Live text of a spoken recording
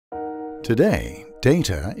Today,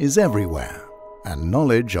 data is everywhere, and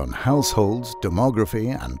knowledge on households,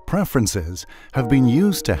 demography, and preferences have been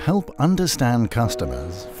used to help understand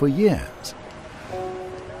customers for years.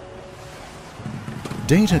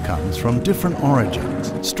 Data comes from different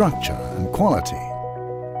origins, structure, and quality.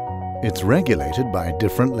 It's regulated by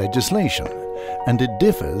different legislation, and it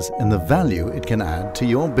differs in the value it can add to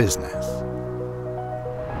your business.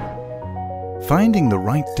 Finding the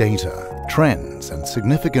right data, trends, and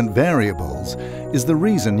significant variables is the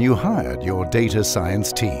reason you hired your data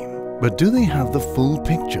science team. But do they have the full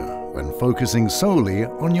picture when focusing solely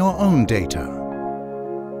on your own data?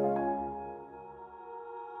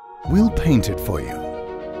 We'll paint it for you.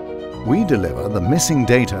 We deliver the missing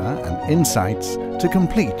data and insights to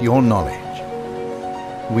complete your knowledge.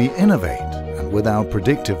 We innovate, and with our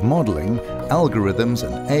predictive modeling, algorithms,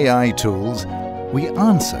 and AI tools, we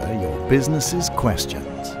answer your business's questions.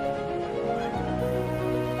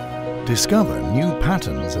 Discover new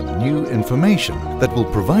patterns and new information that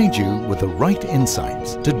will provide you with the right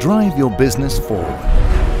insights to drive your business forward.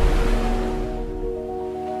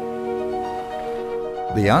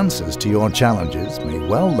 The answers to your challenges may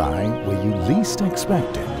well lie where you least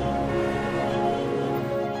expect it.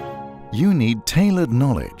 You need tailored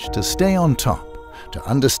knowledge to stay on top, to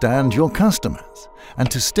understand your customers,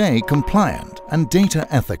 and to stay compliant and data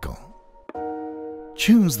ethical.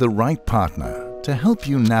 Choose the right partner to help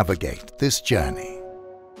you navigate this journey.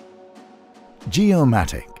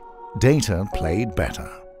 Geomatic, data played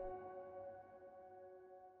better.